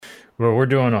Well, we're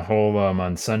doing a whole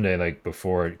on Sunday, like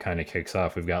before it kind of kicks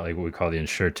off. We've got like what we call the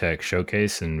InsurTech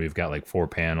Showcase, and we've got like four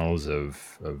panels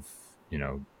of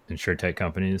InsurTech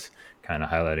companies, kind of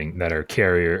highlighting that are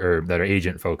carrier or that are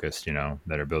agent focused,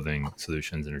 that are building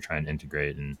solutions and are trying to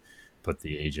integrate and put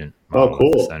the agent Oh, model at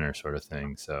the cool. center, sort of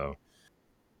thing. So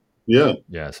Yeah.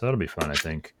 yeah, so that'll be fun, I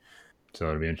think. So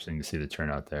it'll be interesting to see the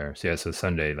turnout there. So yeah, so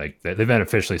Sunday, like the event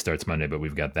officially starts Monday, but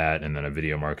we've got that and then a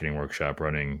video marketing workshop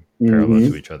running parallel to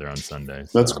Hmm. each other on Sunday.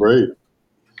 That's So great.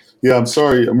 Yeah, I'm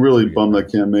sorry. I'm really should be good bummed I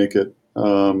times. can't make it.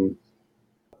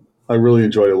 I really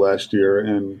enjoyed it last year,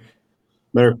 and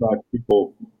matter of fact,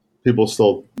 people Yeah, it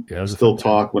was a still fun time.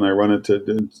 talk when I run into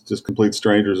just complete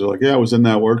strangers. They're like, "Yeah, I was in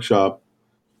that workshop."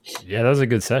 Yeah, that was a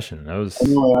good session. That I was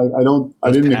know I don't. that I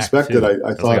was didn't packed expect it. too. I That was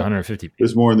like thought 150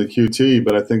 there's people. more in the QT,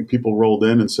 but I think people rolled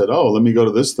in and said, "Oh, let me go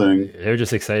to this thing." They were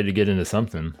just excited to get into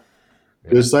something.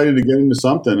 They're Yeah, excited to get into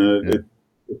something, and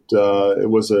yeah, it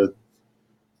was a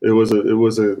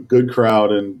good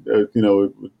crowd, and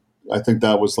I think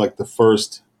that was like the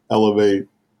first Elevate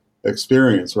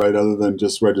experience, right? Other than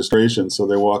just registration. So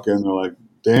they walk in, they're like,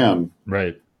 "Damn."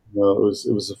 right. It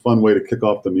was a fun way to kick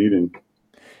off the meeting.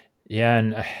 Yeah,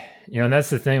 and and that's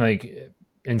the thing. Like,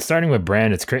 in starting with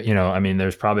brand, it's great. I mean,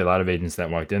 there's probably a lot of agents that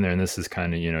walked in there, and this is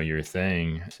kind of your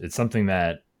thing. It's something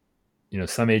that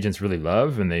some agents really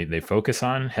love and they focus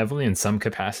on heavily in some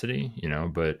capacity.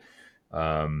 But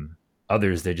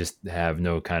others they just have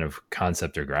no kind of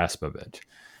concept or grasp of it.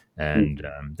 And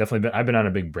definitely I've been on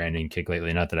a big branding kick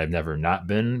lately. Not that I've never not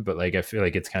been, but like I feel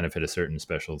like it's kind of hit a certain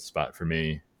special spot for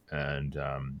me, and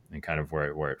kind of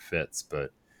where it fits.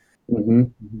 But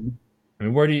Mm-hmm. I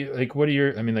mean, where do you like? What are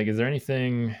your? I mean, like, is there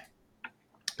anything?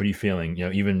 What are you feeling?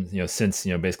 Even since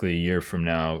basically a year from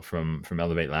now, from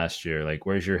Elevate last year, like,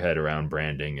 where's your head around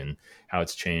branding and how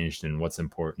it's changed and what's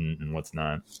important and what's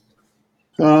not?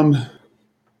 Um,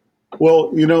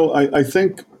 well, I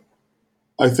think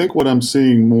what I'm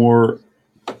seeing more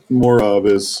of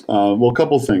is a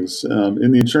couple things.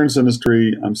 In the insurance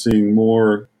industry, I'm seeing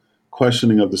more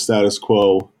questioning of the status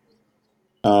quo,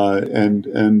 and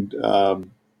I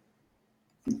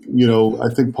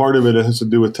think part of it has to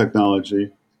do with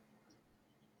technology,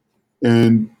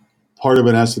 and part of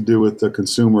it has to do with the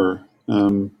consumer.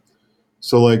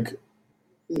 So, like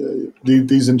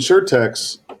these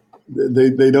insurtechs,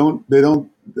 they don't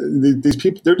these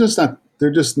people they're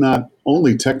just not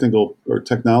only technical or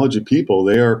technology people.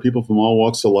 They are people from all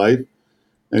walks of life,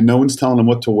 and no one's telling them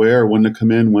what to wear, when to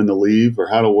come in, when to leave, or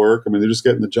how to work. I mean, they're just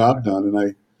getting the job done,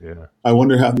 and Yeah. I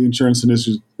wonder how the insurance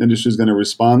industry is going to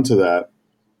respond to that.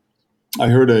 I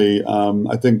heard I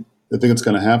think it's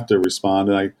going to have to respond,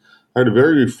 and I heard a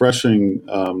very refreshing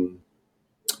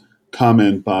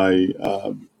comment by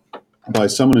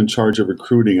someone in charge of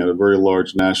recruiting at a very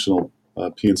large national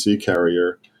PNC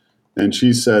carrier, and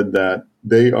she said that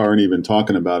they aren't even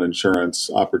talking about insurance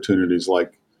opportunities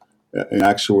like an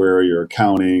actuary or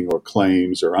accounting or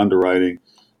claims or underwriting.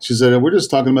 She said, we're just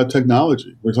talking about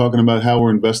technology. We're talking about how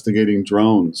we're investigating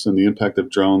drones and the impact of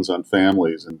drones on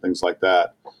families and things like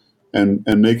that, and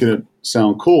making it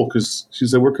sound cool. Because she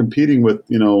said, we're competing with,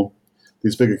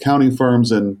 these big accounting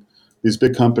firms and these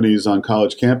big companies on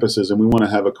college campuses, and we want to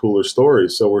have a cooler story.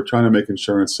 So we're trying to make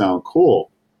insurance sound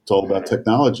cool. It's all about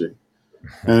technology.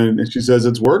 And she says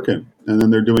it's working. And then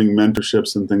they're doing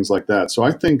mentorships and things like that. So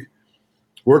I think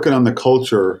working on the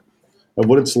culture of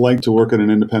what it's like to work at an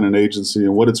independent agency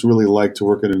and what it's really like to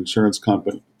work at an insurance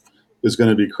company is going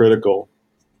to be critical.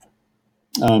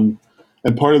 Um,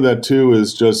 and part of that too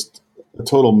is just a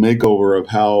total makeover of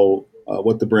how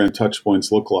what the brand touch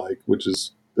points look like, which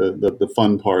is the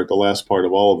fun part, the last part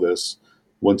of all of this.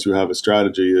 Once you have a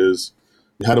strategy, is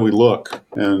how do we look?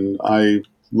 And I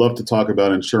love to talk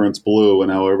about insurance blue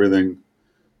and how everything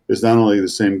is not only the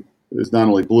same, is not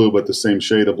only blue but the same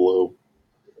shade of blue.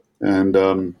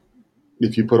 And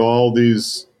if you put all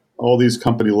these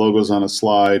company logos on a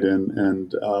slide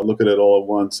and look at it all at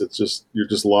once, it's just you're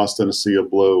just lost in a sea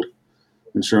of blue,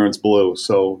 insurance blue.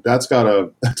 So that's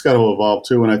gotta evolve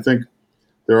too. And I think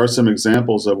there are some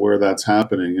examples of where that's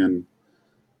happening. And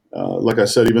like I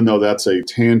said, even though that's a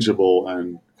tangible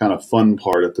and kind of fun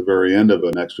part at the very end of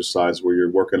an exercise where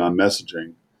you're working on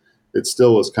messaging, it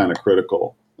still is kind of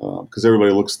critical because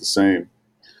everybody looks the same.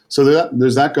 So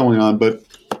there's that going on. But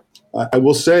I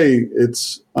will say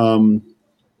it's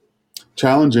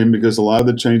challenging because a lot of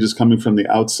the change is coming from the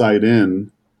outside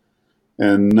in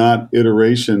and not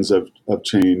iterations of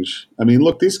change. I mean,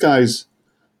 look, these guys,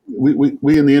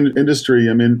 we in the industry,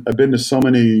 I mean, I've been to so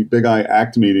many Big Eye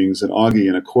ACT meetings and Augie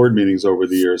and Accord meetings over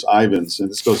the years, Ivans, and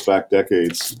this goes back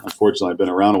decades. Unfortunately, I've been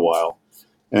around a while.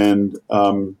 And,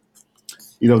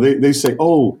 they say,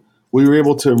 oh, we were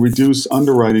able to reduce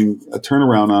underwriting a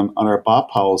turnaround on our BOP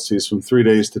policies from 3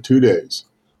 days to 2 days.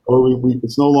 Or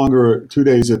it's no longer 2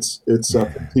 days, it's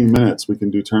 15 minutes we can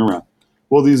do turnaround.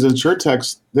 Well, these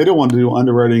insurtechs, they don't want to do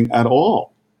underwriting at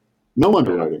all. No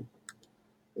underwriting.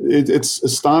 It's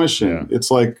astonishing. Yeah. It's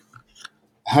like,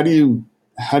 how do you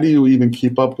even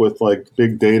keep up with like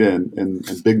big data and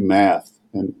big math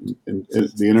and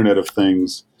the Internet of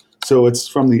Things? So it's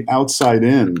from the outside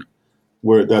in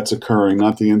where that's occurring,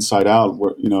 not the inside out.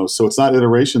 Where, so it's not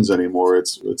iterations anymore.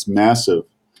 It's massive.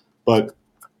 But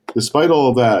despite all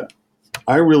of that,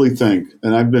 I really think,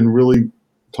 and I've been really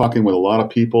talking with a lot of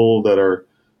people that are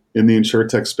in the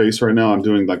insurtech space right now. I'm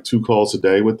doing like 2 calls a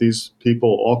day with these people,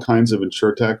 all kinds of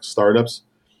insurtech startups,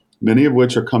 many of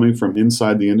which are coming from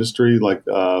inside the industry, like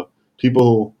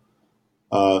people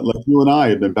like you and I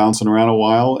have been bouncing around a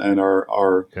while and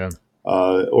are Yeah.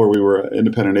 or we were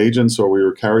independent agents or we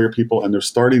were carrier people, and they're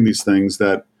starting these things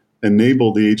that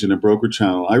enable the agent and broker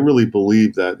channel. I really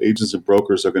believe that agents and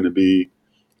brokers are going to be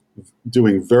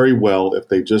doing very well if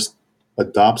they just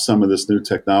adopt some of this new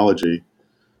technology.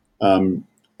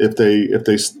 If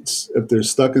they're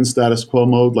stuck in status quo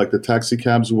mode like the taxi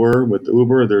cabs were with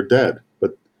Uber, they're dead.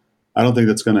 But I don't think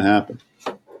that's going to happen.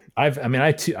 I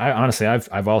honestly,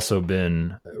 I've also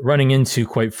been running into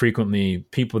quite frequently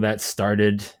people that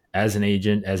started as an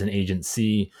agent, as an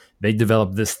agency. They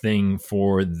developed this thing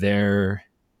for their,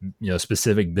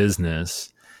 specific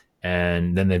business,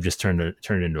 and then they've just turned it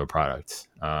into a product.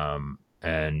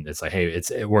 And it's like, hey,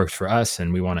 it worked for us,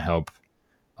 and we want to help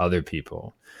other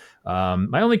people.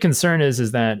 My only concern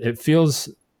is that it feels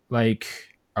like,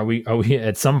 are we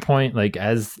at some point, like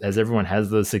as everyone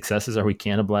has those successes, are we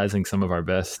cannibalizing some of our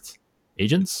best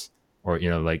agents or,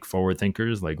 like forward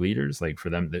thinkers, like leaders? Like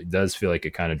for them, it does feel like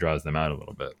it kind of draws them out a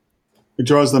little bit. It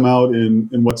draws them out in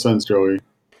what sense, Joey?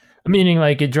 Meaning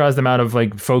like it draws them out of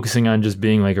like focusing on just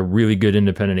being like a really good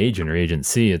independent agent or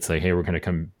agency. It's like, hey, we're going to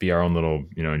come be our own little,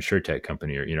 insurtech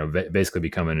company, or, basically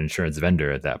become an insurance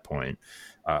vendor at that point.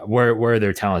 Where are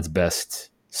their talents best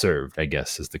served, I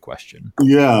guess, is the question.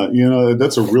 Yeah,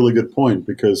 that's a really good point,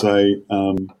 because I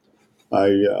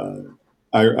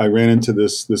ran into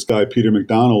this guy, Peter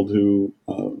McDonald, who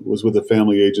was with a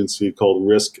family agency called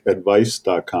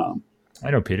riskadvice.com. I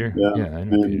know Peter. Yeah, I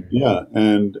know Peter. Yeah,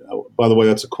 and by the way,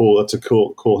 that's a cool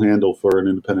handle for an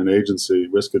independent agency,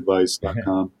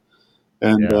 riskadvice.com.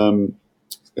 And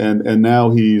and now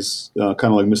he's kind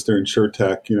of like Mr.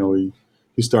 InsurTech.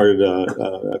 He started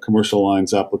a commercial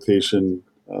lines application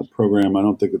program. I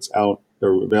don't think it's out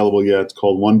or available yet. It's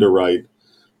called Wunderwrite,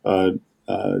 WUNDERITE,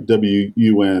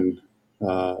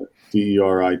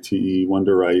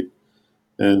 Wunderwrite.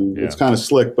 And it's kind of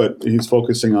slick, but he's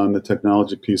focusing on the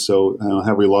technology piece. So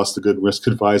have we lost a good risk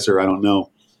advisor? I don't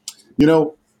know.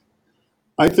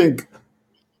 I think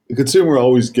the consumer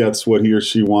always gets what he or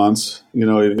she wants.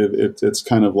 It's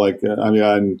kind of like, I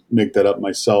didn't make that up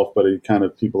myself, but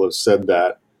people have said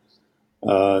that.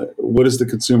 What does the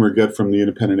consumer get from the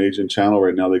independent agent channel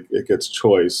right now? It gets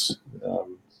choice.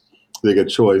 They get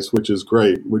choice, which is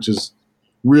great, which is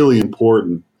really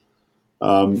important.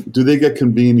 Do they get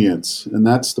convenience? And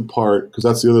that's the part, because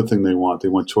that's the other thing they want. They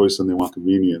want choice and they want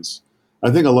convenience. I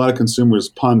think a lot of consumers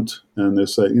punt and they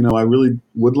say, I really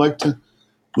would like to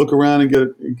look around and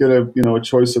get a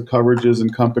choice of coverages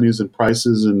and companies and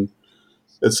prices and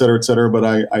et cetera, et cetera. But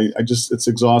I just, it's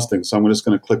exhausting. So I'm just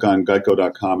going to click on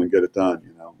geico.com and get it done,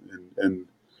 and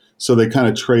so they kind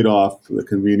of trade off the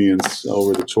convenience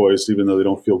over the choice, even though they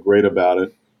don't feel great about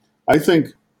it. I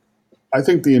think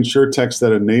the insurtechs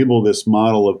that enable this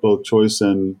model of both choice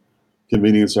and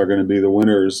convenience are going to be the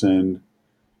winners, and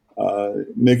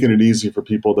making it easy for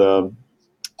people to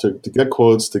get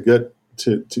quotes, to get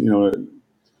to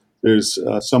there's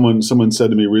someone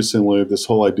said to me recently, this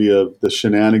whole idea of the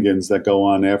shenanigans that go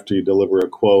on after you deliver a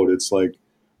quote. It's like,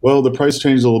 well, the price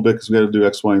changed a little bit because we had to do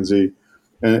X, Y, and Z.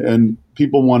 And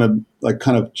people want to like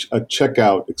kind of a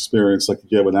checkout experience like you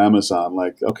get with Amazon.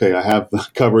 Like, okay, I have the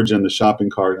coverage in the shopping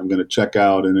cart. I'm going to check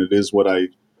out, and it is what I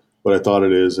thought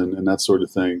it is, and that sort of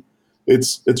thing.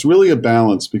 It's really a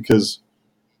balance, because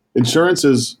insurance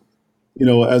is,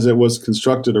 as it was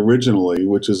constructed originally,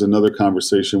 which is another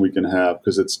conversation we can have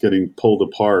because it's getting pulled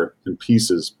apart in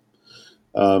pieces.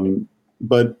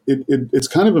 But it's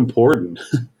kind of important.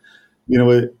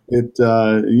 Joey,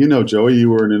 you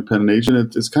were an independent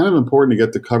agent. It's kind of important to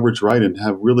get the coverage right and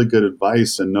have really good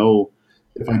advice and know,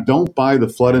 if I don't buy the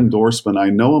flood endorsement, I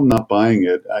know I'm not buying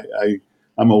it.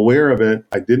 I'm aware of it.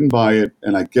 I didn't buy it,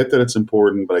 and I get that it's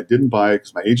important, but I didn't buy it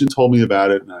because my agent told me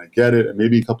about it, and I get it, and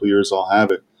maybe a couple of years I'll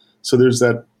have it. So there's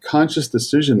that conscious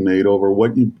decision made over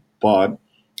what you bought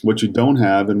what you don't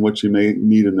have, and what you may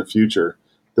need in the future.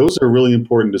 Those are really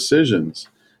important decisions.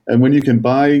 And when you can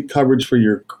buy coverage for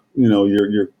your, you know,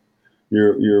 your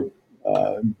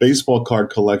baseball card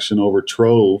collection over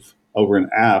Trove over an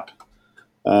app,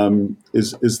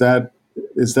 is that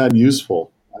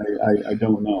useful? I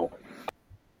don't know.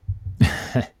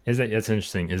 That's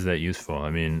interesting? Is that useful? I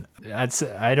mean,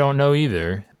 I don't know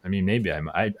either. I mean, maybe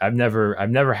I've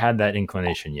never had that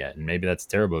inclination yet, and maybe that's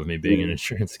terrible of me being an Yeah,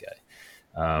 insurance guy.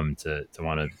 To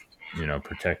want to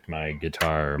protect my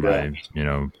guitar or yeah,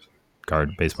 my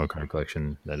baseball card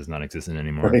collection that is non-existent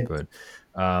anymore. right. But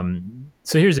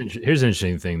so here's an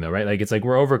interesting thing though, right? Like it's like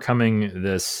we're overcoming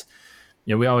this.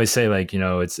 We always say like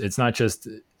it's not just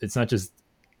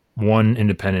one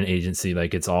independent agency,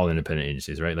 like it's all independent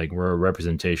agencies, right? Like we're a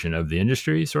representation of the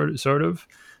industry, sort of.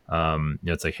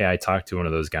 It's like, hey, I talked to one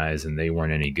of those guys and they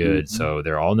weren't any good, Mhm. so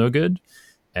they're all no good.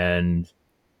 And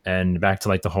back to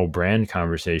like the whole brand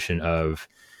conversation of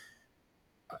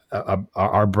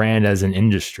our brand as an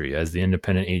industry, as the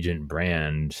independent agent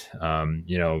brand.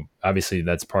 Obviously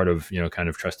that's part of kind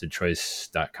of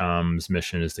trustedchoice.com's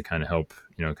mission, is to kind of help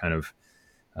kind of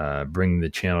bring the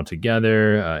channel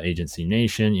together, agency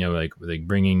nation, like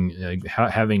bringing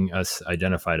having us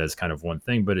identified as kind of one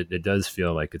thing. But it does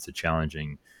feel like it's a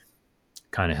challenging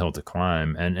kind of hill to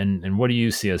climb. And what do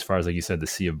you see as far as, like you said, the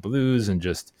sea of blues, and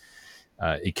just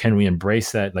can we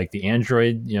embrace that, like the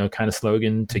Android kind of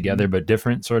slogan, together but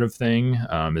different sort of thing?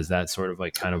 Is that sort of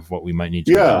like kind of what we might need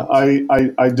to Yeah, adopt?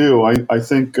 I do. I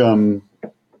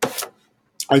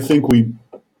think we,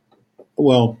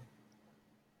 well,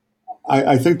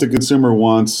 I think the consumer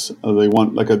wants, they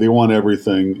want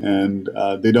everything, and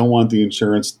they don't want the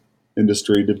insurance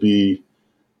industry to be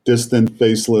distant,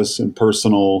 faceless,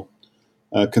 impersonal,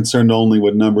 concerned only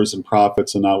with numbers and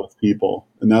profits and not with people.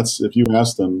 And that's, if you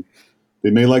ask them, they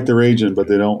may like their agent, but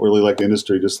they don't really like the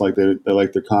industry, just like they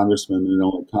like their congressman and they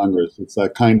don't like Congress. It's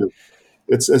that kind of,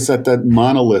 it's that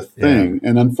monolith Yeah. thing.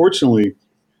 And unfortunately,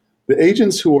 the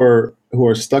agents who are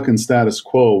stuck in status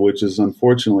quo, which is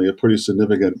unfortunately a pretty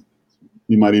significant,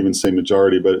 you might even say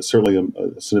majority, but it's certainly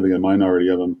a significant minority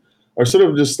of them, are sort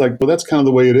of just like, well, that's kind of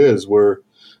the way it is.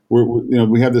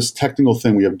 We have this technical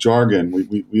thing. We have jargon.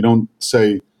 We don't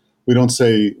spell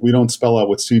out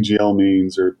what CGL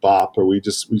means or BOP, or we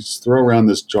just throw around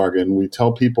this jargon. We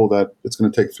tell people that it's going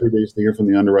to take 3 days to hear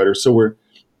from the underwriter. So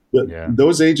Yeah.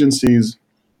 those agencies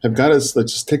have got to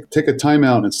just take a time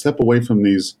out and step away from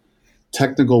these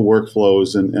technical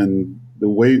workflows and the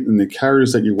way and the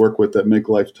carriers that you work with that make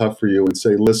life tough for you, and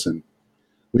say, listen,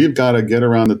 we've got to get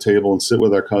around the table and sit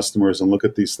with our customers and look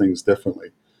at these things differently.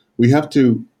 We have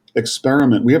to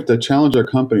experiment. We have to challenge our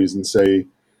companies and say,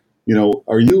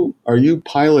 are you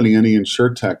piloting any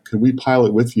insurtech? Can we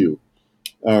pilot with you?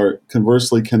 Or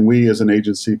conversely, can we as an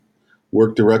agency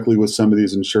work directly with some of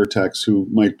these insurtechs who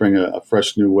might bring a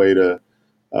fresh new way to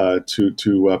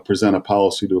present a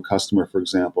policy to a customer, for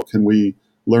example? Can we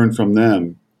learn from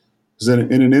them? Because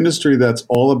in an industry that's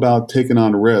all about taking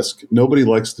on risk, nobody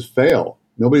likes to fail.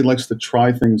 Nobody likes to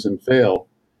try things and fail.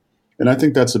 And I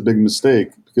think that's a big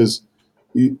mistake, because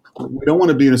we don't want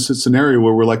to be in a scenario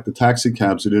where we're like the taxi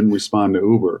cabs who didn't respond to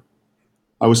Uber.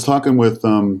 I was talking with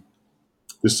the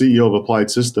CEO of Applied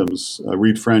Systems,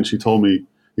 Reed French. He told me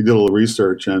he did a little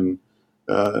research, and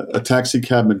a taxi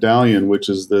cab medallion, which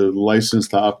is the license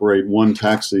to operate one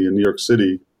taxi in New York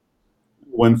City,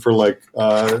 went for like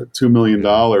Yeah. $2 million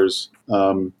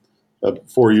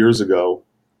 4 years ago.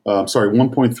 Sorry,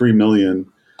 1.3 million,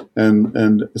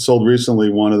 and sold recently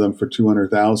one of them for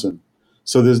 200,000.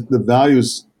 So the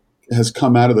values has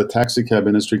come out of the taxi cab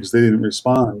industry because they didn't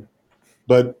respond,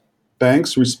 but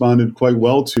banks responded quite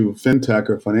well to fintech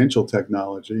or financial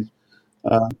technology.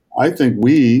 Uh, I think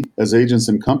we, as agents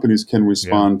and companies, can Yeah.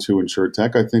 respond to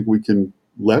insurtech. I think we can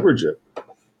leverage it.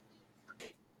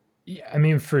 Yeah, I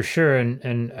mean, for sure.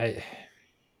 And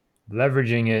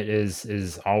leveraging it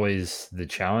is always the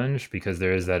challenge, because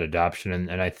there is that adoption.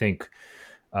 And I think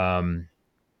um,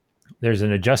 there's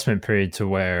an adjustment period to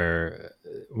where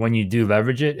when you do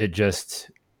leverage it, it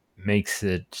just makes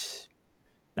it,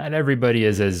 not everybody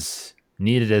is as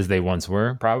needed as they once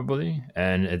were, probably.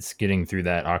 And it's getting through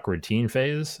that awkward teen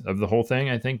phase of the whole thing.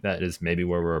 I think that is maybe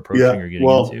where we're Yeah, approaching or getting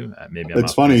well, into. Maybe I'm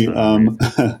it's optimistic funny. on that. What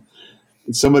do you think?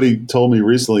 Somebody told me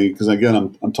recently, because again,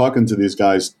 I'm talking to these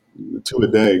guys two a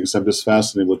day, because I'm just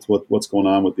fascinated with what's going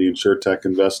on with the insurtech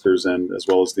investors and as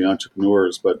well as the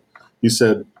entrepreneurs. But he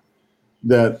said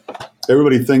that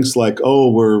everybody thinks like,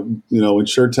 oh,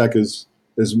 insurtech is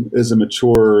a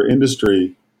mature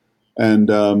industry, and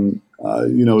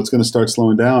it's going to start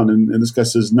slowing down. And this guy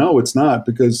says, no, it's not,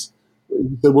 because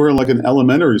that we're in like an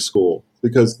elementary school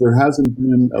because there hasn't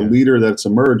been a Yeah. leader that's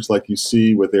emerged like you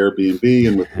see with Airbnb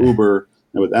and with Uber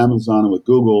and with Amazon and with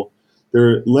Google.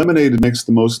 Lemonade makes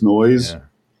the most noise. Yeah.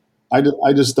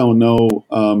 I just don't know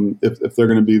if they're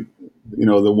going to be,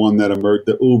 the one that emerged,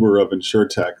 the Uber of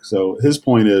insurtech. So his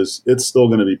point is it's still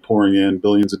going to be pouring in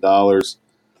billions of dollars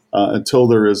until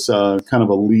there is kind of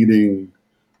a leading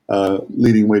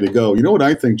way to go. You know what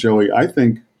I think, Joey? I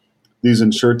think these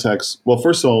insurtechs, well,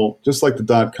 first of all, just like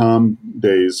the .com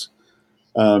days,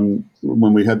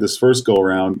 when we had this first go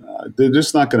around, they're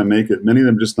just not going to make it. Many of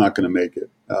them just not going to make it.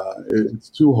 It's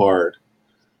too hard.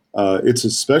 It's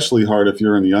especially hard if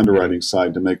you're in the Yeah. underwriting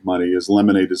side to make money, as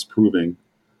Lemonade is proving.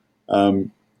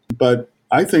 But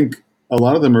I think a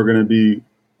lot of them are going to be,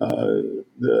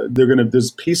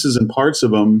 there's pieces and parts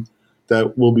of them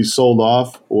that will be sold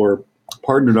off or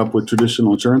partnered up with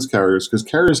traditional insurance carriers because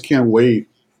carriers can't wait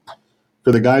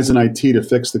for the guys in IT to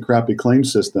fix the crappy claim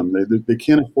system. They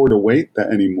can't afford to wait that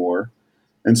anymore.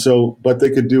 And so, but they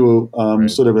could do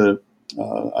Right. sort of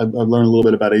I've learned a little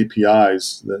bit about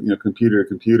APIs, computer to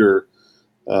computer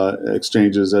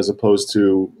exchanges, as opposed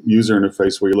to user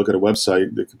interface where you look at a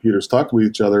website, the computers talk with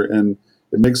each other, and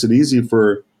it makes it easy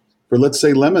for let's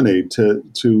say Lemonade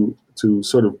to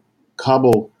sort of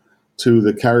cobble to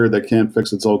the carrier that can't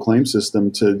fix its old claim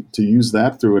system to use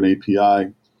that through an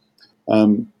API.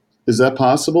 Is that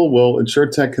possible? Well,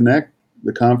 InsurTech Connect,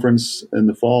 the conference in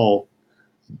the fall,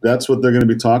 that's what they're going to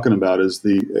be talking about is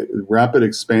the rapid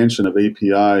expansion of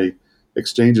API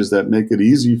exchanges that make it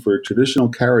easy for traditional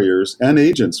carriers and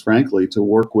agents, frankly, to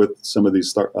work with some of these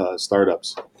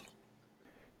startups.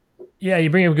 Yeah, you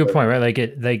bring up a good point, right?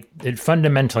 It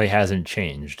fundamentally hasn't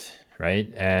changed,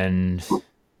 right? And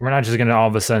we're not just going to all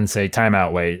of a sudden say, time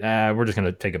out, wait, we're just going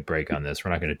to take a break on this.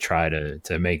 We're not going to try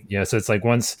to make, so it's like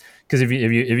once, because if you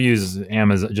use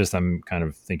Amazon, just I'm kind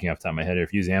of thinking off the top of my head,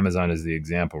 if you use Amazon as the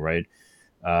example, right?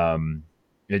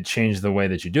 It changed the way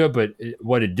that you do it. But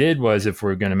what it did was, if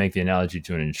we're going to make the analogy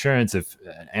to an insurance, if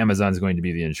Amazon's going to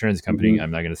be the insurance company, Mm-hmm.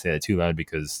 I'm not going to say that too loud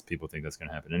because people think that's going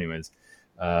to happen anyways.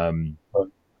 Um,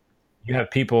 you have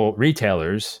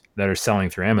retailers that are selling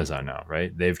through Amazon now,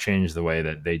 right? They've changed the way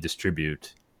that they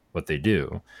distribute what they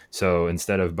do. So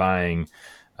instead of buying,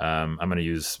 I'm going to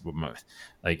use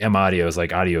like M Audio is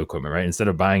like audio equipment, right? Instead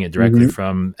of buying it directly Mm-hmm.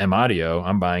 from M Audio,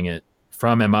 I'm buying it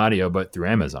from M Audio, but through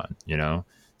Amazon,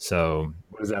 So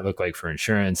what does that look like for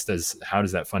insurance? How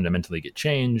does that fundamentally get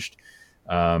changed?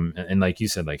 And like you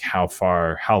said, like how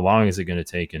long is it going to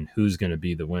take, and who's going to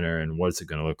be the winner, and what's it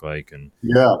going to look like? And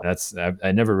Yeah.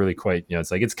 I never really quite,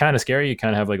 it's like, it's kind of scary. You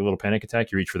kind of have like a little panic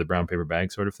attack. You reach for the brown paper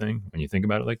bag sort of thing when you think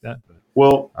about it like that. But,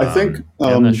 Well, I think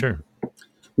yeah, I'm not sure.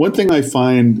 one thing I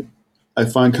find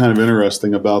kind of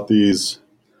interesting about these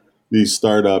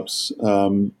startups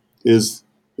is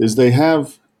they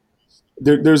have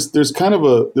there's kind of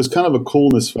a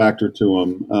coolness factor to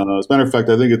them. As a matter of fact,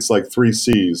 I think it's like three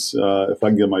C's. If I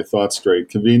can get my thoughts straight: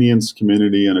 convenience,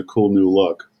 community, and a cool new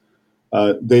look.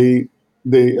 They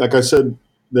like I said,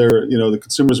 the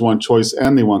consumers want choice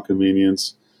and they want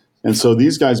convenience, and so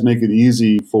these guys make it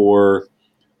easy for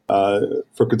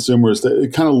consumers.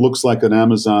 It kind of looks like an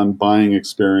Amazon buying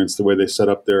experience the way they set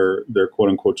up their quote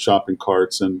unquote shopping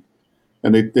carts and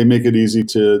they make it easy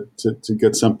to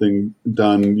get something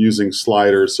done using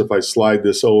sliders. So if I slide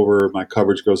this over, my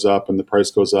coverage goes up and the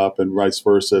price goes up, and vice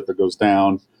versa if it goes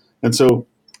down. And so,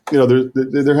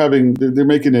 they're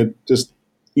making it just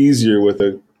easier with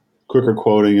a quicker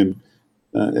quoting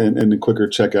and a quicker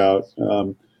checkout.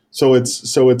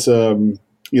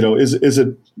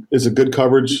 Is it good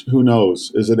coverage? Who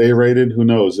knows? Is it A rated? Who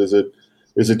knows? Is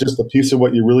it just a piece of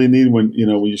what you really need when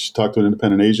you should talk to an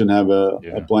independent agent, have a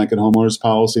Yeah. blanket homeowners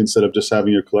policy instead of just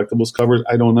having your collectibles covered?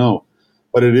 I don't know,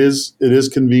 but it is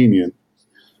convenient.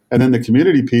 And then the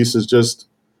community piece is just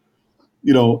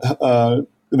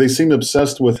they seem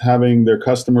obsessed with having their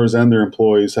customers and their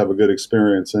employees have a good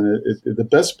experience, and the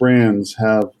best brands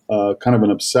have kind of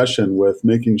an obsession with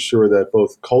making sure that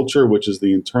both culture, which is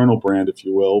the internal brand, if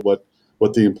you will, what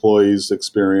the employees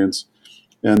experience,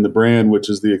 and the brand, which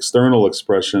is the external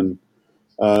expression,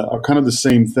 are kind of the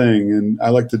same thing. And I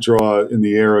like to draw in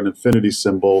the air an infinity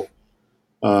symbol.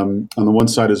 On the one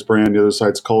side is brand, the other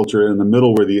side's culture. In the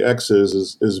middle, where the X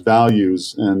is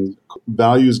values, and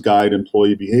values guide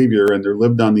employee behavior, and they're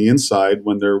lived on the inside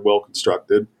when they're well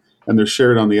constructed, and they're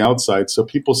shared on the outside. So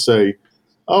people say,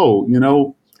 "Oh,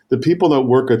 the people that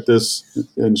work at this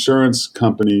insurance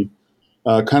company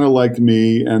kind of like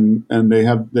me, and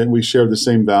we share the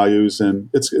same values, and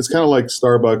it's kind of like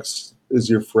Starbucks is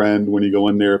your friend when you go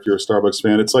in there if you're a Starbucks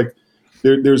fan. It's like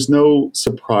there's no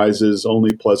surprises,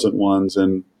 only pleasant ones,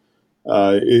 and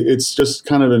It's just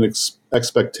kind of an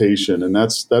expectation, and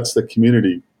that's the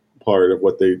community part of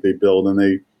what they build, and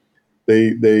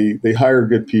they hire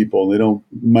good people, and they don't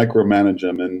micromanage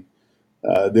them, and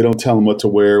they don't tell them what to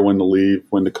wear, when to leave,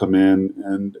 when to come in,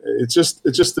 and it's just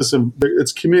this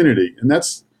it's community, and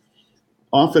that's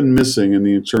often missing in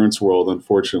the insurance world,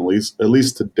 unfortunately, at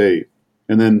least to date.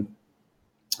 And then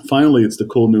finally, it's the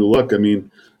cool new look. I mean,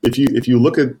 if you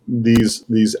look at these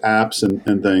apps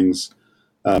and things,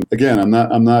 again,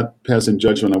 I'm not passing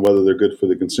judgment on whether they're good for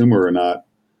the consumer or not,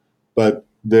 but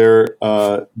they're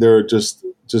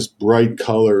just bright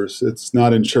colors. It's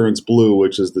not insurance blue,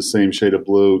 which is the same shade of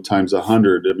blue times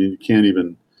 100. I mean, you can't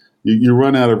even you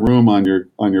run out of room on your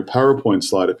PowerPoint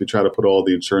slide if you try to put all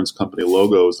the insurance company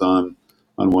logos on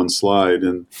one slide,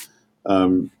 and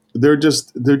they're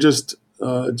just kind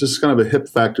of a hip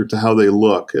factor to how they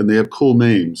look, and they have cool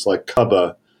names like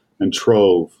Cubba and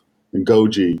Trove and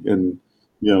Goji, and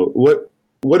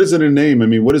what is it a name? I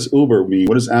mean, what does Uber mean?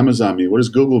 What does Amazon mean? What does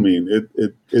Google mean?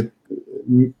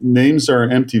 Names are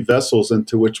empty vessels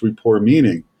into which we pour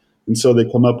meaning, and so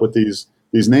they come up with these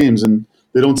names, and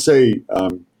they don't say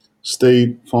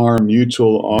State Farm,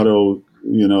 Mutual, Auto.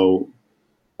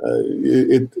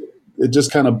 It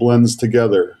just kind of blends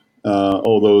together,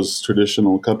 all those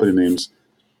traditional company names.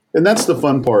 And that's the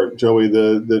fun part, Joey.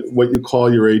 The what you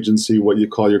call your agency, what you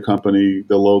call your company,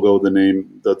 the logo, the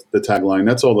name, the tagline.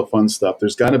 That's all the fun stuff.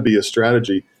 There's got to be a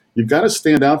strategy. You've got to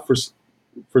stand out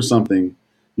for something.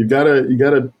 You got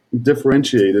to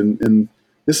differentiate. And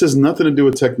this has nothing to do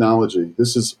with technology.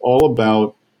 This is all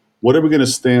about what are we going to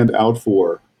stand out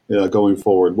for going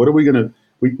forward. What are we going to?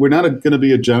 We're not going to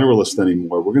be a generalist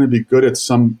anymore. We're going to be good at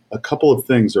a couple of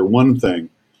things or one thing.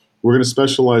 We're going to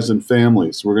specialize in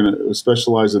families. We're going to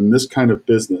specialize in this kind of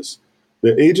business.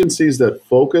 The agencies that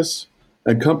focus,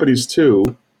 and companies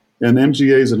too, and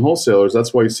MGAs and wholesalers,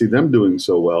 that's why you see them doing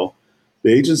so well.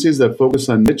 The agencies that focus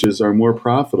on niches are more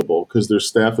profitable because their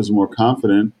staff is more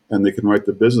confident and they can write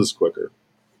the business quicker.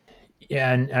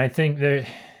 Yeah, and I think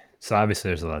so obviously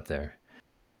there's a lot there.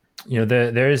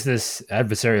 There is this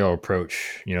adversarial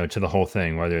approach, to the whole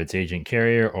thing, whether it's agent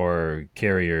carrier or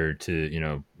carrier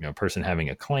to, person having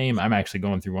a claim. I'm actually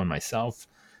going through one myself,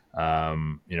 with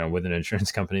an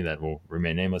insurance company that will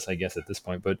remain nameless, I guess, at this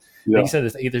point. But like you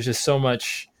said, there's just so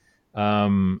much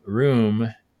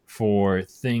room for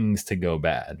things to go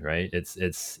bad, right?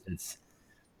 It's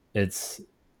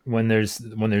when there's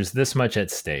this much at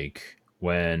stake,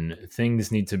 when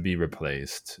things need to be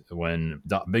replaced, when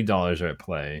big dollars are at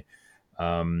play,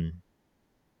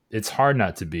 it's hard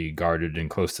not to be guarded and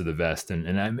close to the vest.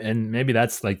 And maybe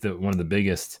that's like one of the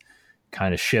biggest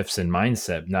kind of shifts in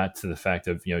mindset, not to the fact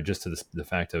of, just to the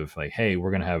fact of like, hey, we're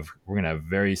going to have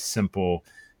very simple,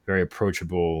 very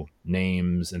approachable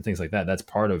names and things like that. That's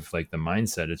part of like the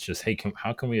mindset. It's just, hey,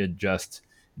 how can we adjust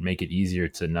and make it easier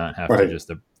to not have to just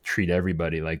treat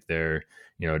everybody like they're,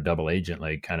 a double agent,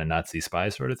 like kind of Nazi spy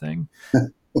sort of thing.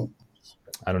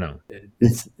 I don't know.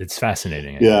 It's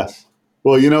fascinating. I guess.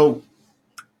 Well,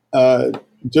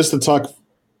 just to talk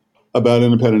about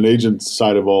independent agent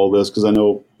side of all this, because I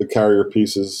know the carrier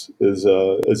piece is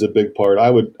a big part.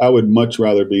 I would much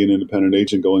rather be an independent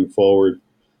agent going forward.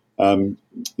 I've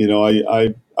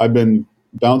been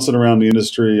bouncing around the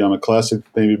industry. I'm a classic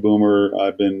baby boomer.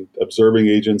 I've been observing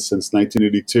agents since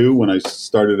 1982 when I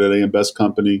started at AM Best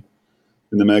Company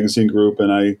in the magazine group, and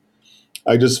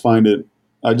I just find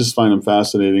them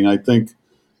fascinating. I think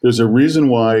there's a reason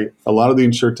why a lot of the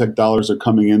InsurTech dollars are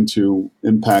coming into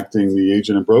impacting the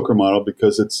agent and broker model,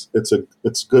 because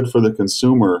it's good for the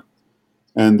consumer,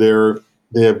 and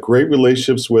they have great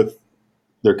relationships with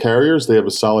their carriers. They have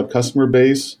a solid customer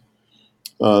base.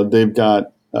 They've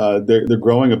got they're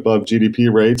growing above GDP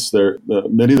rates.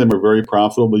 Many of them are very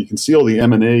profitable. You can see all the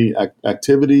M&A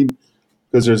activity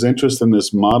because there's interest in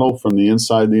this model from the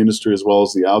inside the industry as well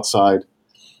as the outside.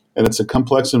 And it's a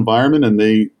complex environment, and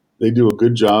they do a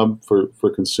good job for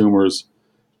consumers.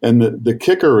 And the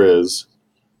kicker is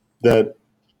that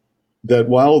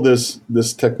while this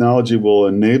technology will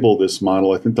enable this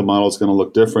model, I think the model is going to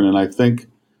look different. And I think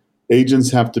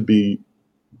agents have to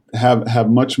have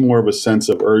much more of a sense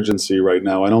of urgency right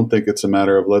now. I don't think it's a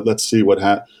matter of let's see what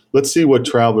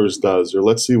Travelers does, or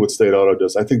let's see what State Auto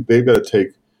does. I think they've got to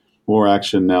take more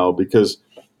action now, because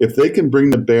if they can bring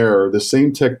to bear the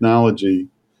same technology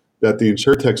that the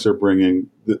InsurTechs are bringing,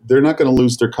 they're not going to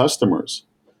lose their customers.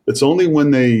 It's only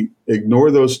when they ignore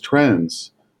those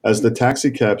trends, as the taxi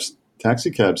cabs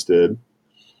did,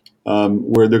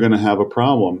 where they're going to have a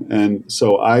problem. And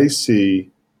so I see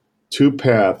two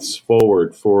paths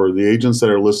forward for the agents that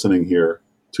are listening here.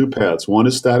 Two paths. One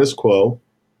is status quo,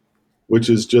 which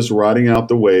is just riding out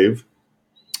the wave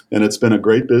and it's been a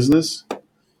great business,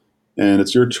 and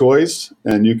it's your choice,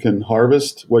 and you can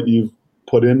harvest what you've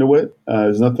put into it.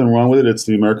 There's nothing wrong with it. It's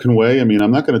the American way. I mean,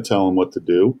 I'm not going to tell them what to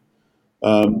do.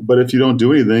 But if you don't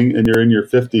do anything and you're in your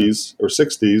 50s or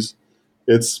 60s,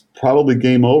 it's probably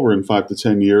game over in 5 to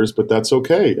 10 years, but that's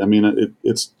okay. I mean,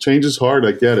 it's change is hard.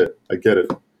 I get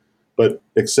it. But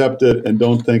accept it and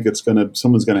don't think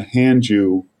someone's going to hand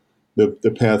you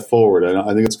the path forward.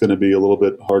 I think it's going to be a little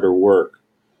bit harder work.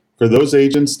 For those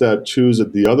agents that choose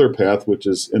the other path, which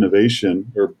is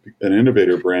innovation or an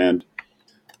innovator brand,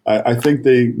 I think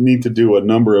they need to do a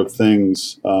number of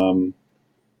things. And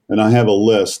I have a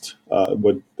list,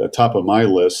 with the top of my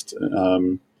list,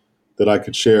 that I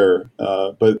could share.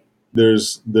 But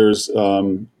there's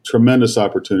tremendous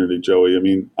opportunity, Joey. I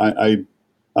mean,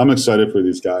 I'm excited for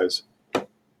these guys.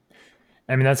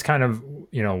 I mean, that's kind of,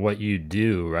 what you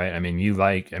do, right? I mean,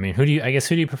 who do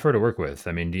you prefer to work with?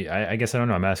 I mean, I guess I don't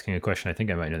know. I'm asking a question. I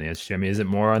think I might know the answer to. I mean, is it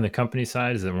more on the company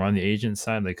side? Is it more on the agent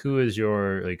side? Like, who do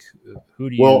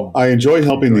Well, you I enjoy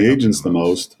helping the enjoy helping agents the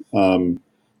most.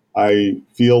 I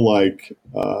feel like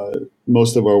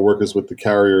most of our work is with the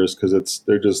carriers because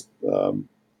they're just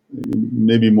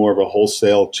maybe more of a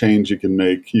wholesale change you can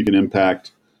make. You can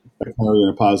impact a carrier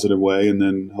in a positive way, and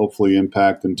then hopefully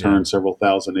impact in Yeah. turn several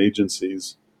thousand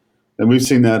agencies. And we've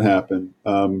seen that happen.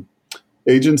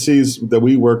 Agencies that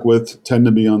we work with tend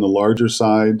to be on the larger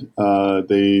side.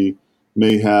 They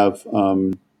may have,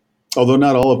 although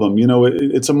not all of them.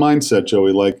 It's a mindset,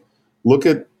 Joey. Like, look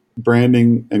at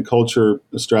branding and culture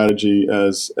strategy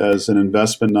as an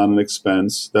investment, not an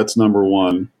expense. That's number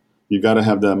one. You got to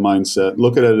have that mindset.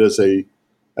 Look at it as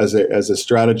a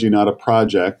strategy, not a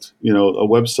project. A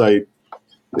website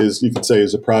you could say,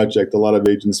 is a project. A lot of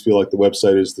agents feel like the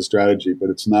website is the strategy, but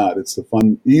it's not. It's the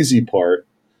fun, easy part.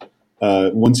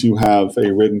 Once you have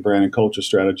a written brand and culture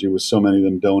strategy, which so many of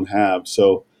them don't have.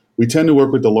 So we tend to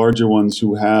work with the larger ones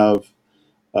who have,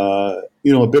 a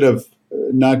bit of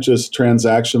not just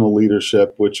transactional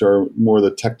leadership, which are more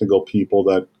the technical people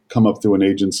that come up through an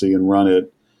agency and run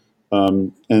it.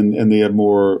 And they have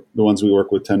more, the ones we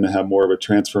work with tend to have more of a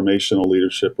transformational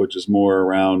leadership, which is more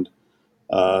around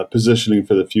positioning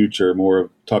for the future, more of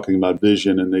talking about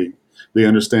vision, and they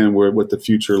understand what the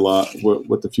future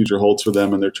what the future holds for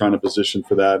them, and they're trying to position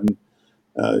for that. And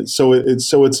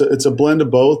it's a blend of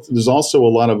both. There's also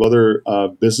a lot of other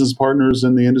business partners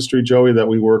in the industry, Joey, that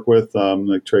we work with,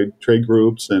 like trade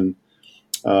groups and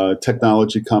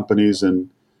technology companies and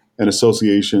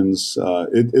associations.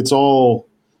 It's all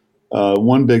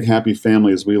one big happy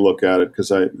family as we look at it, because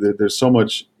there's so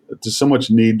much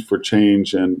need for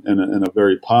change and in a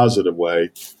very positive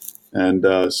way. And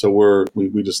so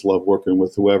we just love working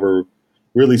with whoever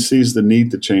really sees the need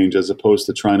to change, as opposed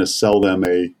to trying to sell them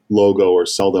a logo or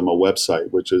sell them a website,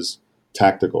 which is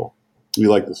tactical. We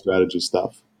like the strategy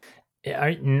stuff. Yeah,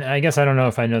 I guess I don't know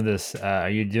if I know this. Are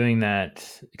you doing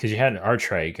that because you had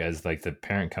Artrike as like the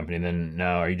parent company? Then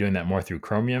now, are you doing that more through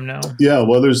Chromium now? Yeah,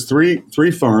 well, there's three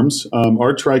firms.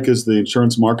 Artrike is the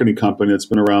insurance marketing company that's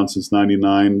been around since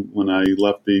 '99, when I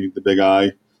left the Big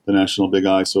I, the National Big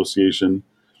I Association.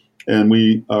 And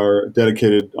we are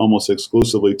dedicated almost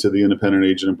exclusively to the independent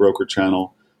agent and broker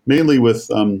channel, mainly with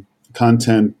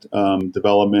content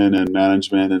development and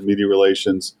management and media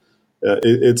relations.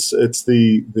 It's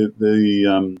the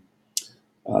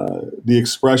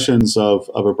expressions of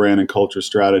a brand and culture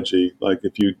strategy. Like,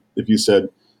 if you said,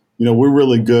 we're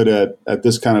really good at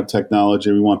this kind of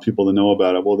technology, we want people to know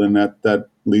about it. Well, then that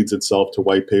leads itself to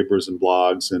white papers and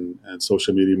blogs and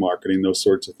social media marketing, those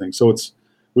sorts of things. So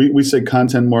we say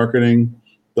content marketing,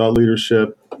 thought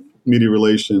leadership, media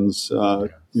relations,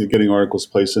 getting articles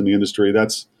placed in the industry.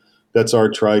 That's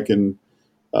Artrike, and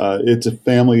it's a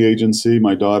family agency.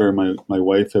 My daughter and my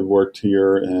wife have worked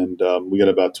here, and we got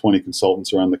about 20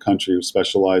 consultants around the country who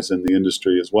specialize in the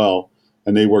industry as well.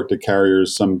 And they worked at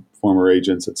carriers, some former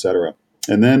agents, et cetera.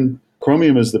 And then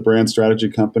Chromium is the brand strategy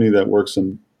company that works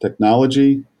in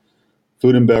technology,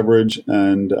 food and beverage,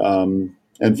 and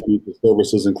financial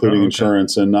services, including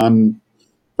insurance. And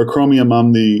for Chromium,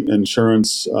 I'm the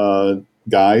insurance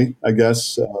guy, I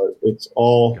guess. It's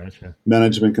all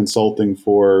management consulting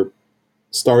for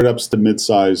startups to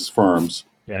mid-sized firms.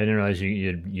 Yeah, I didn't realize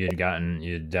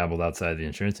you'd dabbled outside the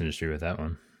insurance industry with that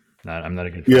one. I'm not a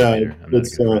good Yeah, friend either. I'm not a good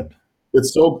friend.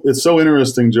 It's so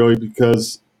interesting, Joey,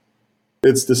 because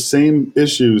it's the same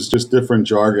issues, just different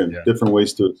jargon, different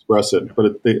ways to express it.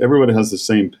 But everybody has the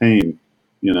same pain,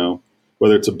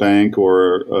 whether it's a bank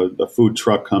or a food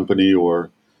truck company or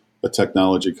a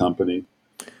technology company.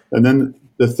 And then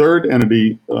the third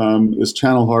entity is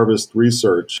Channel Harvest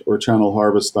Research, or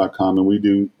channelharvest.com. And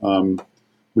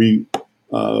we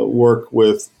work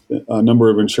with a number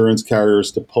of insurance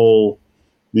carriers to poll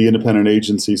the independent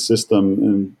agency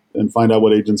system and find out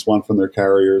what agents want from their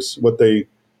carriers, what they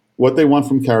want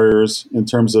from carriers in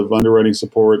terms of underwriting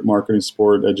support, marketing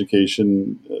support,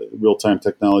 education, real-time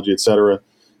technology, et cetera,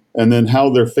 and then how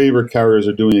their favorite carriers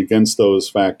are doing against those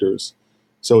factors.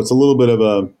 So it's a little bit of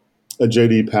a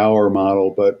JD Power model,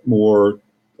 but more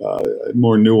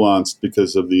nuanced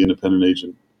because of the independent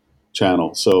agent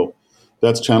channel. So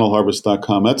that's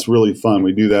channelharvest.com. That's really fun.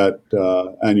 We do that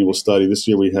annual study. This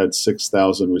year we had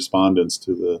 6,000 respondents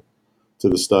to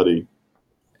the study.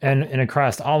 And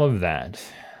across all of that,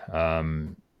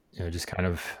 just kind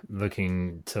of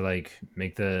looking to like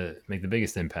make the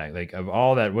biggest impact. Like of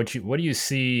all that, what do you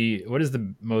see? What is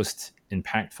the most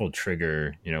impactful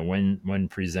trigger? When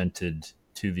presented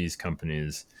to these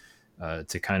companies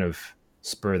to kind of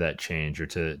spur that change or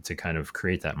to kind of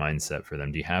create that mindset for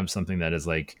them? Do you have something that is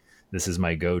like, this is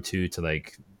my go-to to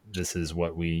like, this is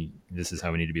how we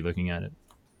need to be looking at it?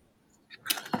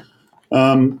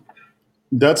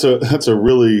 That's a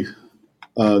really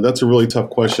tough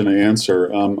question to answer.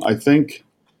 I think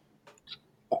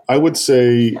I would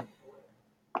say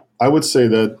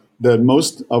that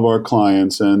most of our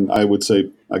clients, and I would say,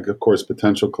 like, of course,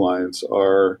 potential clients,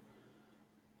 are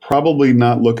probably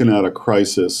not looking at a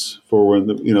crisis for when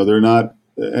they're not.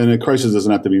 And a crisis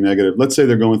doesn't have to be negative. Let's say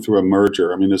they're going through a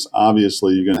merger. I mean, there's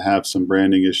obviously you're going to have some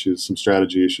branding issues, some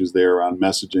strategy issues there around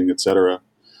messaging, et cetera.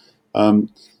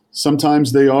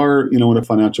 Sometimes they are, in a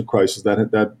financial crisis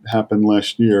that happened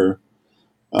last year.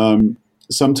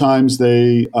 Sometimes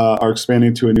they are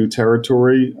expanding to a new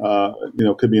territory.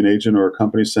 Could be an agent or a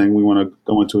company saying we want to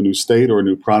go into a new state or a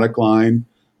new product line,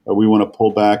 or we want to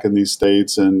pull back in these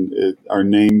states, and our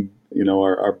name,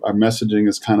 our messaging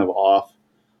is kind of off.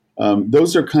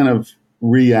 Those are kind of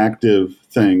reactive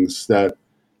things that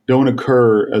don't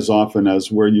occur as often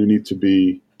as where you need to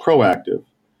be proactive.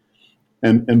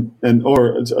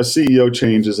 Or a CEO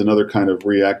change is another kind of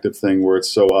reactive thing where it's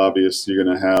so obvious you're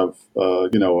going to have a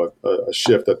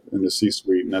shift in the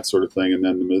C-suite and that sort of thing, and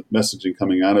then the messaging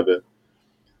coming out of it.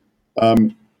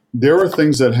 There are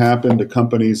things that happen to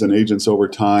companies and agents over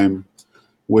time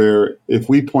where if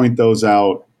we point those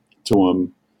out to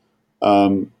them,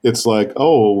 it's like,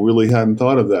 oh, really hadn't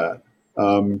thought of that.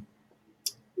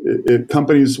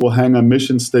 Companies will hang a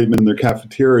mission statement in their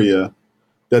cafeteria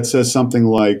that says something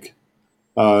like,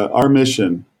 our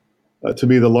mission to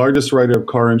be the largest writer of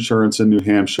car insurance in New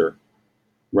Hampshire,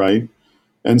 right?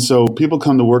 And so people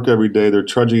come to work every day, they're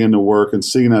trudging into work and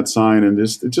seeing that sign, and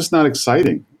it's just not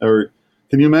exciting. Or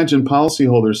can you imagine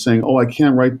policyholders saying, oh, I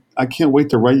can't wait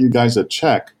to write you guys a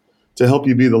check to help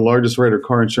you be the largest writer of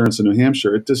car insurance in New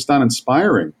Hampshire? It's just not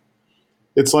inspiring.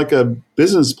 It's like a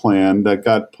business plan that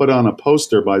got put on a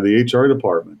poster by the HR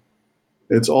department.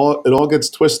 It all gets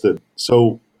twisted.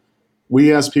 So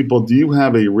we ask people, do you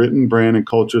have a written brand and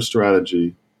culture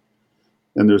strategy?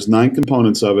 And there's 9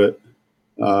 components of it,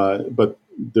 but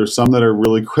there's some that are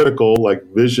really critical, like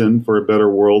vision for a better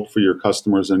world for your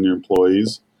customers and your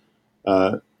employees.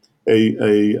 A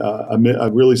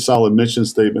really solid mission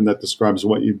statement that describes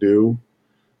what you do.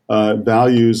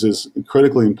 Values is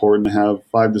critically important to have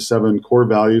 5 to 7 core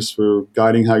values for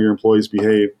guiding how your employees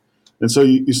behave. And so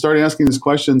you start asking these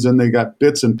questions, and they got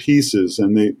bits and pieces,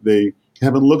 and they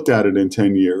haven't looked at it in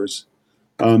 10 years.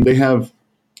 They have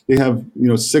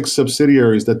 6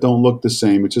 subsidiaries that don't look the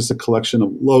same. It's just a collection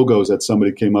of logos that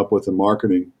somebody came up with in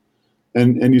marketing.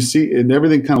 And you see, and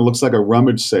everything kind of looks like a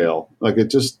rummage sale. Like it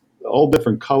just all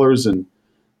different colors and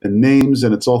names,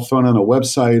 and it's all thrown on a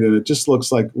website, and it just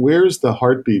looks like, where's the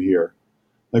heartbeat here?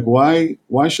 Like, why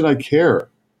should I care?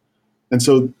 And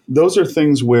so those are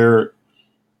things where,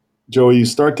 Joey, you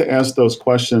start to ask those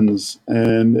questions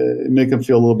and make them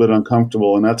feel a little bit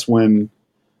uncomfortable. And that's when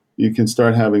you can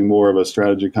start having more of a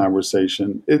strategy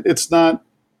conversation. It's not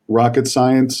rocket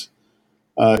science.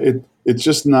 It's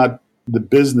just not the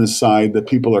business side that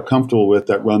people are comfortable with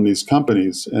that run these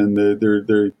companies. And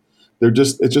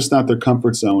it's just not their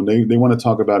comfort zone. They want to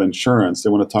talk about insurance. They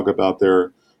want to talk about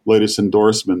their latest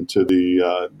endorsement to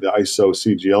the ISO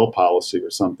CGL policy or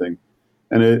something.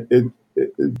 And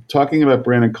talking about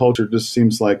brand and culture just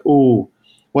seems like, ooh,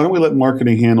 why don't we let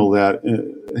marketing handle that,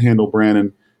 handle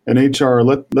brand, and HR,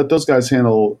 let those guys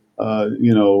handle,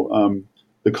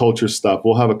 the culture stuff.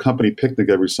 We'll have a company picnic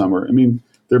every summer. I mean,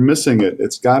 they're missing it.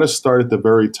 It's got to start at the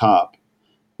very top.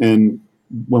 And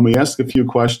when we ask a few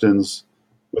questions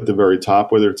at the very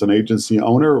top, whether it's an agency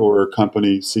owner or a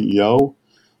company CEO,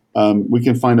 we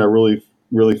can find out really,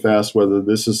 really fast whether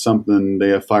this is something they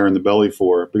have fire in the belly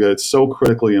for, because it's so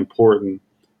critically important.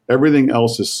 Everything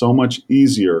else is so much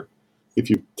easier if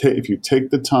you take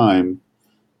the time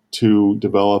to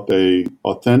develop a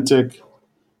authentic,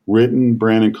 written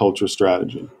brand and culture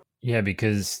strategy. Yeah,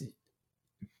 because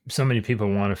so many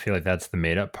people want to feel like that's the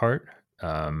made up part.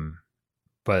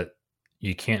 But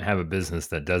you can't have a business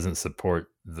that doesn't support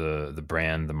the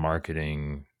brand, the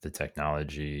marketing, the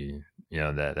technology,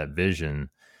 that vision.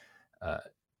 Uh,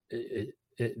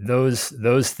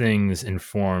 those things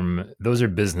inform. Those are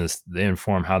business. They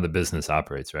inform how the business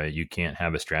operates, right? You can't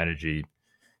have a strategy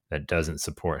that doesn't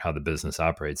support how the business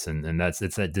operates, and it's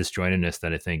that disjointedness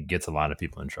that I think gets a lot of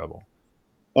people in trouble.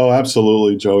 Oh,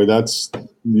 absolutely, Joey. That's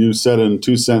you said in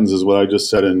 2 sentences what I just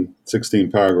said in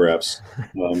 16 paragraphs.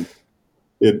 Um,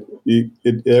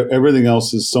 everything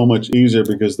else is so much easier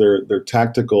because they're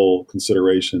tactical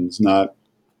considerations, not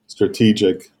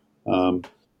strategic, and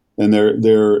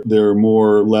they're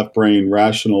more left brain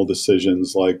rational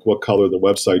decisions like what color the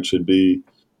website should be,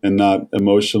 and not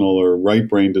emotional or right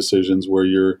brain decisions where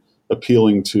you're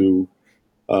appealing to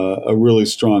a really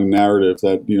strong narrative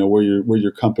that where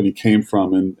your company came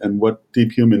from and what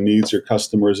deep human needs your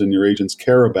customers and your agents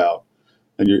care about,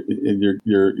 and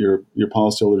your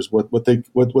policyholders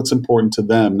what's important to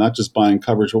them, not just buying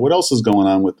coverage, but what else is going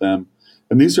on with them.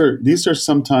 And these are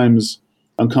sometimes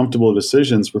uncomfortable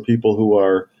decisions for people who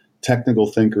are technical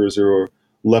thinkers or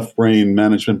left brain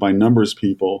management by numbers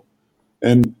people.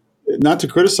 And not to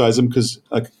criticize them, because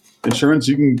insurance,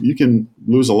 you can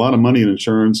lose a lot of money in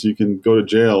insurance. You can go to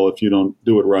jail if you don't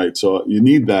do it right. So you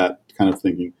need that kind of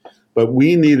thinking. But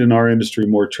we need in our industry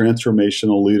more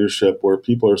transformational leadership where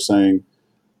people are saying,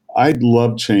 I'd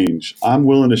love change. I'm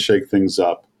willing to shake things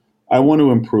up. I want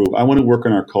to improve. I want to work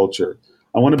on our culture.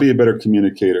 I want to be a better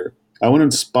communicator. I want to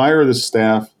inspire the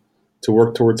staff to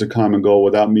work towards a common goal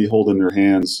without me holding their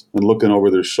hands and looking over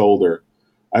their shoulder.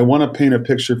 I want to paint a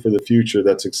picture for the future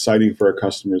that's exciting for our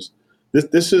customers.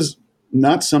 This is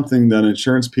not something that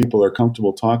insurance people are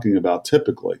comfortable talking about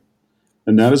typically.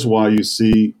 And that is why you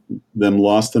see them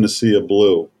lost in a sea of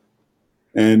blue.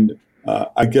 And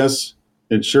I guess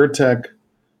InsurTech,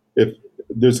 if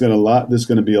there's going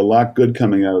to be a lot good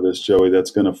coming out of this, Joey,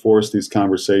 that's going to force these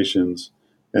conversations.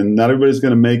 And not everybody's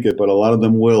going to make it, but a lot of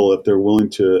them will if they're willing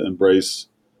to embrace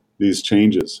these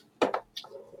changes.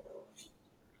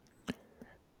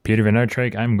 Peter Van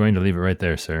Artreik, I'm going to leave it right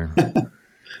there, sir.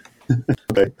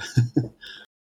 Okay.